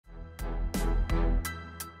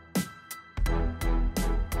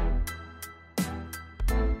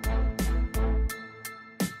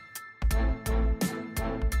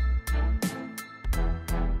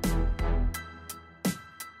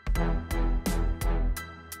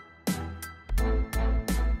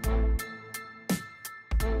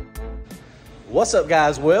What's up,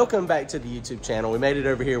 guys? Welcome back to the YouTube channel. We made it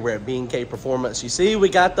over here. We're at B&K Performance. You see, we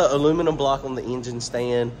got the aluminum block on the engine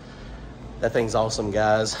stand. That thing's awesome,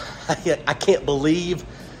 guys. I can't believe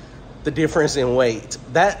the difference in weight.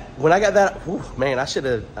 When I got that, whew, man, I should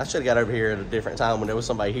have got over here at a different time when there was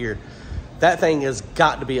somebody here. That thing has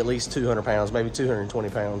got to be at least 200 pounds, maybe 220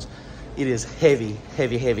 pounds. It is heavy,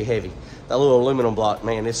 heavy, heavy, heavy. That little aluminum block,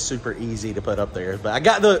 man, it's super easy to put up there. But I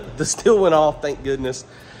got the steel one off, thank goodness.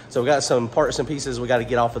 So we got some parts and pieces we got to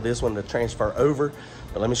get off of this one to transfer over.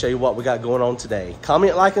 But let me show you what we got going on today.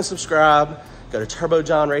 Comment, like, and subscribe. Go to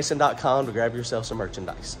turbojohnracing.com to grab yourself some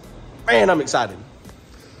merchandise. Man, I'm excited.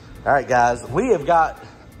 All right, guys,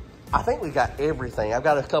 I think we got everything. I've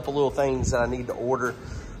got a couple little things that I need to order,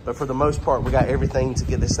 but for the most part, we got everything to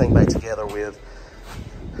get this thing back together with.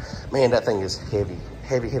 Man, that thing is heavy,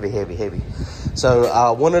 heavy, heavy, heavy, heavy.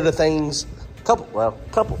 So one of the things,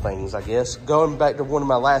 couple things, I guess. Going back to one of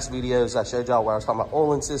my last videos, I showed y'all where I was talking about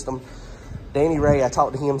oiling system. Danny Ray, I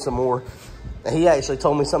talked to him some more, and he actually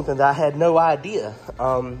told me something that I had no idea.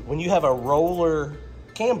 When you have a roller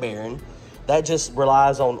cam bearing, that just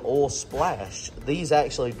relies on oil splash. These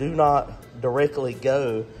actually do not directly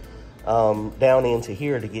go down into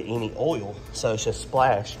here to get any oil, so it's just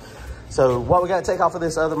splash. So what we got to take off of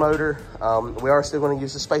this other motor, we are still going to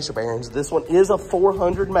use the spacer bearings. This one is a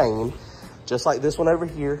 400 main, just like this one over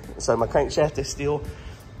here. So my crankshaft is still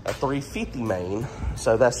a 350 main.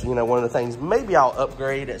 So that's, you know, one of the things maybe I'll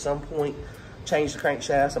upgrade at some point, change the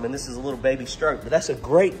crankshaft. I mean, this is a little baby stroke, but that's a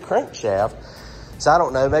great crankshaft. So I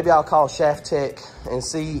don't know, maybe I'll call Shaft Tech and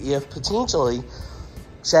see if potentially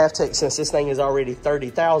Shaft Tech, since this thing is already 30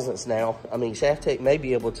 thousandths now, I mean, Shaft Tech may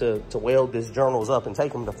be able to weld these journals up and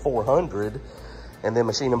take them to 400 and then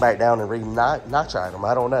machine them back down and re-nitride them.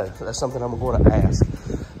 I don't know. That's something I'm going to ask.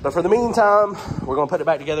 But for the meantime, we're going to put it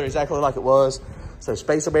back together exactly like it was. So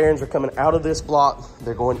spacer bearings are coming out of this block.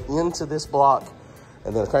 They're going into this block,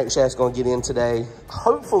 and then the crankshaft's going to get in today.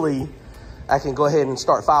 Hopefully, I can go ahead and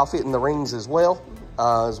start file fitting the rings as well.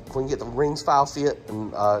 If we can get the rings file fit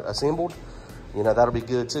and assembled, you know, that'll be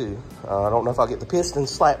good too. I don't know if I'll get the pistons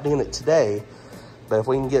slapped in it today, but if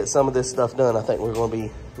we can get some of this stuff done, I think we're going to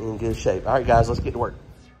be in good shape. All right, guys, let's get to work.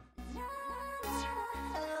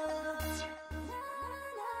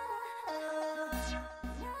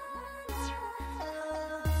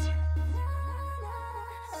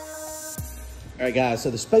 All right, guys, so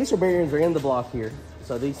the spacer bearings are in the block here.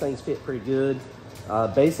 So these things fit pretty good.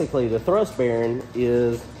 Basically, the thrust bearing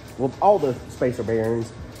is, well, all the spacer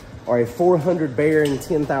bearings are a 400 bearing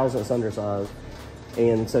 10 thousandths undersize.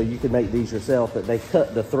 And so you can make these yourself, but they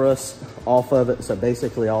cut the thrust off of it. So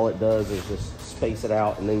basically all it does is just space it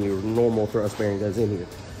out, and then your normal thrust bearing goes in here.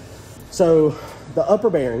 So the upper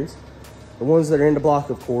bearings, the ones that are in the block,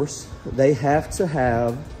 of course, they have to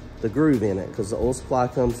have the groove in it because the oil supply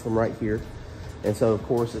comes from right here. And so, of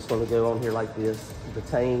course, it's going to go on here like this,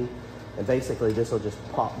 detain, and basically this will just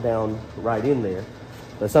pop down right in there.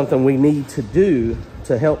 But something we need to do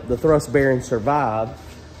to help the thrust bearing survive,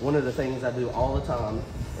 one of the things I do all the time,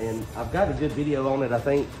 and I've got a good video on it, I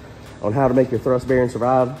think, on how to make your thrust bearing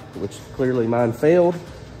survive, which clearly mine failed,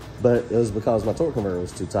 but it was because my torque converter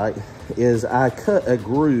was too tight, is I cut a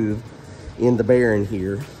groove in the bearing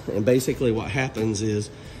here. And basically what happens is,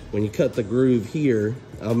 when you cut the groove here,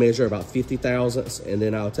 I'll measure about 50 thousandths, and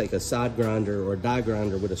then I'll take a side grinder or a die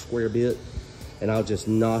grinder with a square bit, and I'll just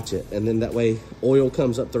notch it. And then that way oil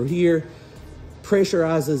comes up through here,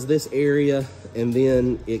 pressurizes this area, and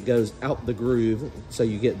then it goes out the groove, so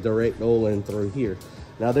you get direct oil in through here.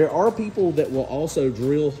 Now, there are people that will also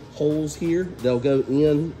drill holes here. They'll go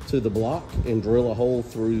into the block and drill a hole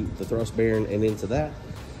through the thrust bearing and into that.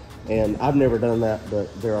 And I've never done that,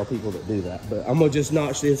 but there are people that do that. But I'm gonna just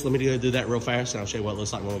notch this. Let me go do that real fast, and I'll show you what it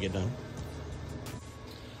looks like when we get done.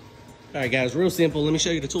 All right, guys, real simple. Let me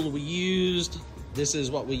show you the tool that we used. This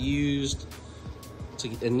is what we used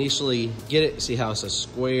to initially get it. See how it's a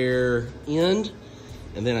square end?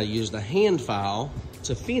 And then I used a hand file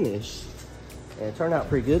to finish, and it turned out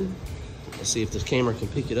pretty good. Let's see if this camera can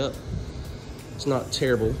pick it up. It's not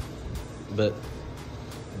terrible, but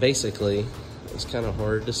basically, it's kind of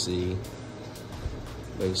hard to see,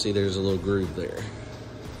 but you can see there's a little groove there.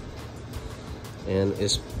 And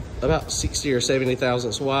it's about 60 or 70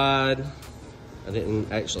 thousandths wide. I didn't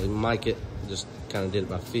actually mic it, just kind of did it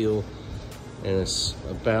by feel. And it's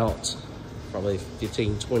about probably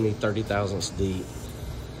 15, 20, 30 thousandths deep.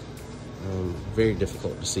 Very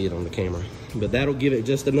difficult to see it on the camera, but that'll give it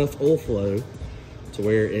just enough oil flow to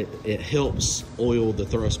where it helps oil the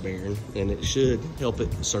thrust bearing, and it should help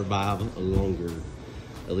it survive a longer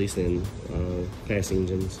at least in past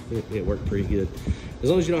engines. It worked pretty good. As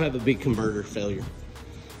long as you don't have a big converter failure,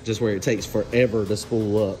 just where it takes forever to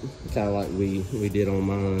spool up, kind of like we did on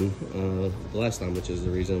mine the last time, which is the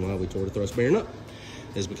reason why we tore the thrust bearing up,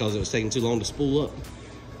 is because it was taking too long to spool up.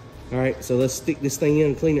 All right, so let's stick this thing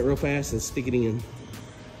in, clean it real fast, and stick it in.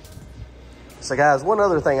 So guys, one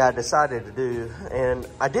other thing I decided to do, and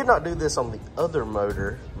I did not do this on the other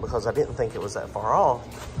motor because I didn't think it was that far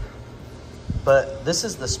off, but this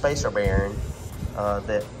is the spacer bearing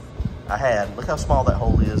that I had. Look how small that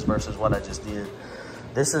hole is versus what I just did.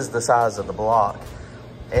 This is the size of the block.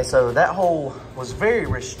 And so that hole was very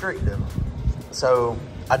restrictive. So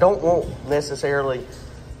I don't want necessarily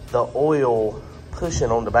the oil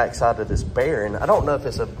pushing on the backside of this bearing. I don't know if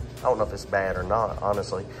it's bad or not,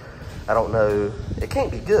 honestly. I don't know. It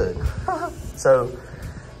can't be good. So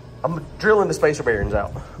I'm drilling the spacer bearings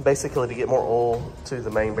out, basically to get more oil to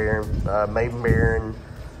the main bearing. Main bearing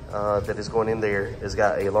that is going in there has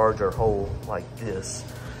got a larger hole like this.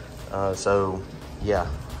 So yeah,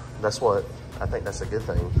 I think that's a good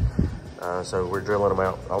thing. So we're drilling them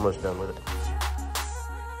out, almost done with it.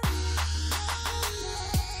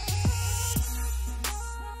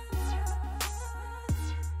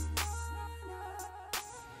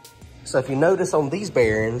 So if you notice on these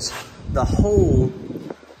bearings, the hole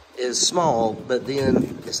is small, but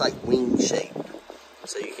then it's like wing shaped.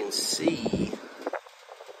 So you can see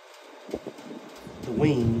the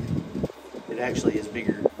wing, it actually is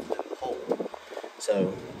bigger than the hole.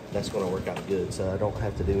 So that's gonna work out good. So I don't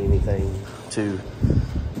have to do anything to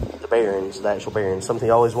the bearings, the actual bearings. Something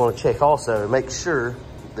you always wanna check also, make sure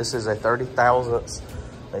this is a 30 thousandths.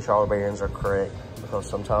 Make sure all the bearings are correct, because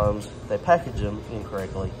sometimes they package them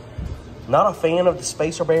incorrectly. Not a fan of the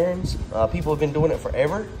spacer bearings. People have been doing it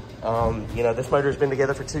forever. You know, this motor has been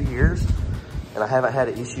together for 2 years and I haven't had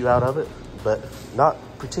an issue out of it, but not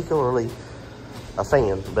particularly a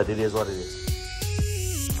fan, but it is what it is.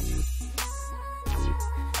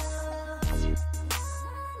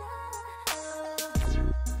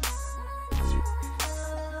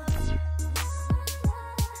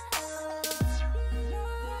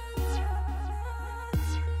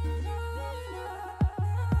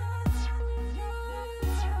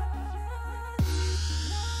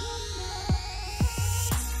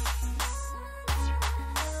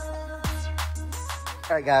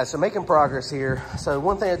 All right guys, so making progress here. So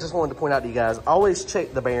one thing I just wanted to point out to you guys, always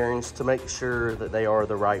check the bearings to make sure that they are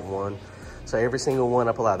the right one. So every single one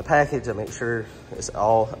I pull out of the package, I make sure it's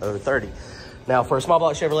all over 30. Now for a small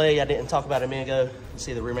block Chevrolet, I didn't talk about it a minute ago.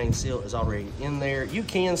 See the rear main seal is already in there. You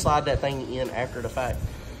can slide that thing in after the fact,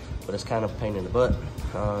 but it's kind of a pain in the butt.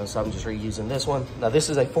 So I'm just reusing this one. Now this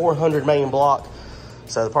is a 400 main block.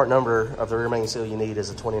 So the part number of the rear main seal you need is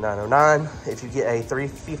a 2909. If you get a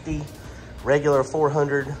 350 regular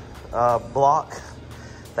 400 block,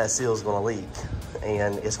 that seal is going to leak,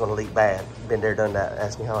 and it's going to leak bad. Been there, done that.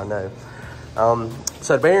 Ask me how I know.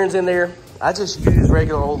 So the bearings in there, I just use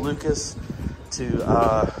regular old Lucas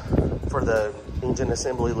for the engine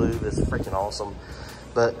assembly lube. It's freaking awesome.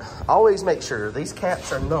 But always make sure these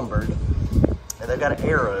caps are numbered and they've got an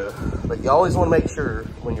arrow. But you always want to make sure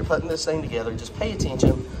when you're putting this thing together, just pay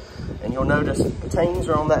attention, and you'll notice the tangs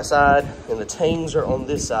are on that side and the tangs are on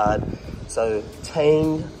this side. So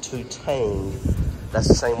tang to tang, that's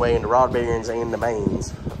the same way in the rod bearings and the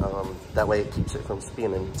mains. That way it keeps it from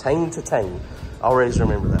spinning. Tang to tang, always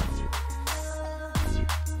remember that.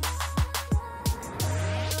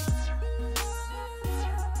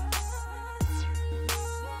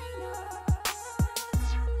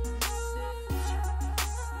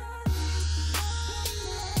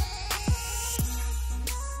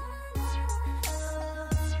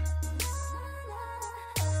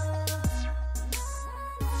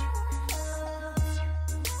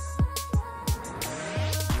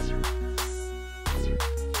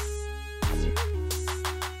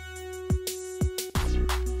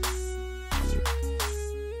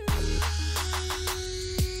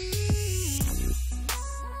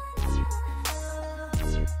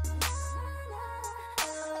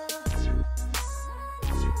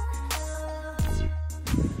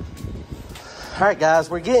 All right, guys,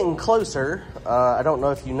 we're getting closer. I don't know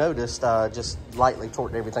if you noticed, just lightly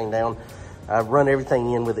torqued everything down. I've run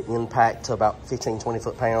everything in with the impact to about 15, 20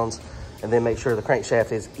 foot-pounds, and then make sure the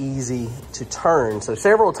crankshaft is easy to turn. So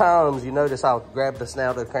several times you notice I'll grab the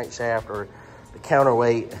snout of the crankshaft or the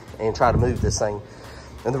counterweight and try to move this thing.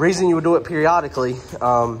 And the reason you would do it periodically,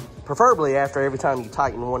 preferably after every time you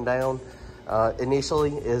tighten one down,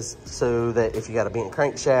 initially, is so that if you got a bent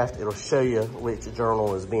crankshaft, it'll show you which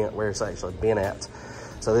journal is bent, where it's actually bent at.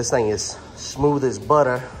 So this thing is smooth as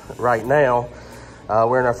butter right now.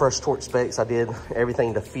 We're in our first torque specs. I did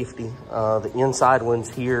everything to 50. The inside ones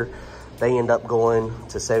here, they end up going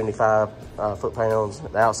to 75 foot-pounds.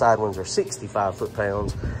 The outside ones are 65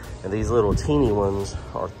 foot-pounds, and these little teeny ones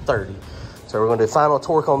are 30. So we're gonna do final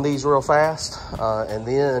torque on these real fast, and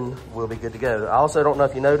then we'll be good to go. I also don't know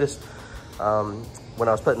if you noticed, when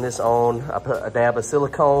I was putting this on, I put a dab of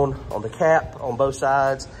silicone on the cap on both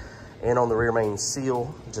sides and on the rear main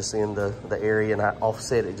seal, just in the area, and I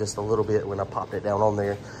offset it just a little bit when I popped it down on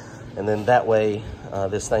there. And then that way,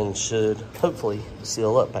 this thing should hopefully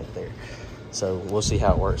seal up back there. So we'll see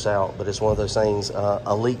how it works out, but it's one of those things,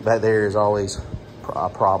 a leak back there is always a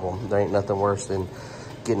problem. There ain't nothing worse than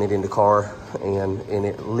getting it in the car and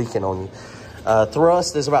it leaking on you.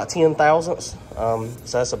 Thrust is about 10 thousandths, so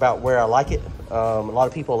that's about where I like it. A lot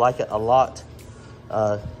of people like it a lot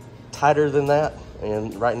tighter than that.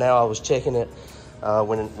 And right now I was checking it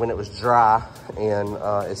when it was dry, and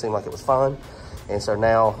it seemed like it was fine. And so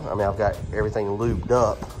now, I mean, I've got everything lubed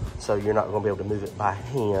up, so you're not gonna be able to move it by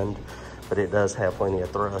hand, but it does have plenty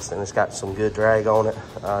of thrust, and it's got some good drag on it.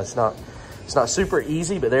 It's not super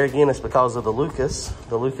easy, but there again, it's because of the Lucas.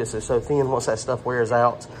 The Lucas is so thin, once that stuff wears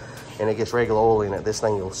out and it gets regular oil in it, this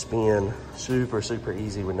thing will spin super, super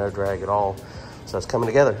easy with no drag at all. So it's coming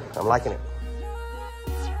together. I'm liking it.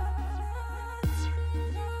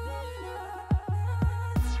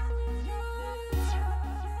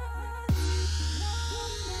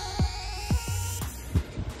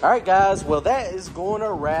 All right, guys, well, that is going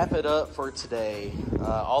to wrap it up for today.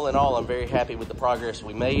 All in all, I'm very happy with the progress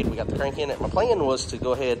we made. We got the crank in it. My plan was to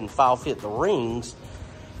go ahead and file fit the rings,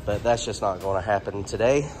 but that's just not going to happen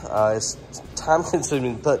today. It's time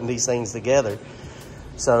consuming putting these things together.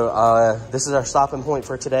 So this is our stopping point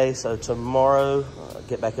for today. So tomorrow,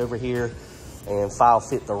 get back over here and file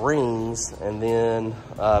fit the rings. And then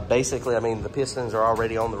basically, I mean, the pistons are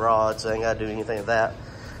already on the rods, so I ain't got to do anything of that.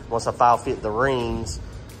 Once I file fit the rings,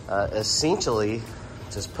 essentially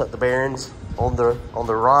just put the bearings on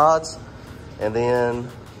the rods and then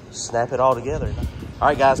snap it all together. All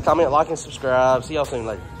right, guys, comment, like, and subscribe. See y'all soon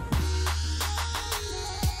later.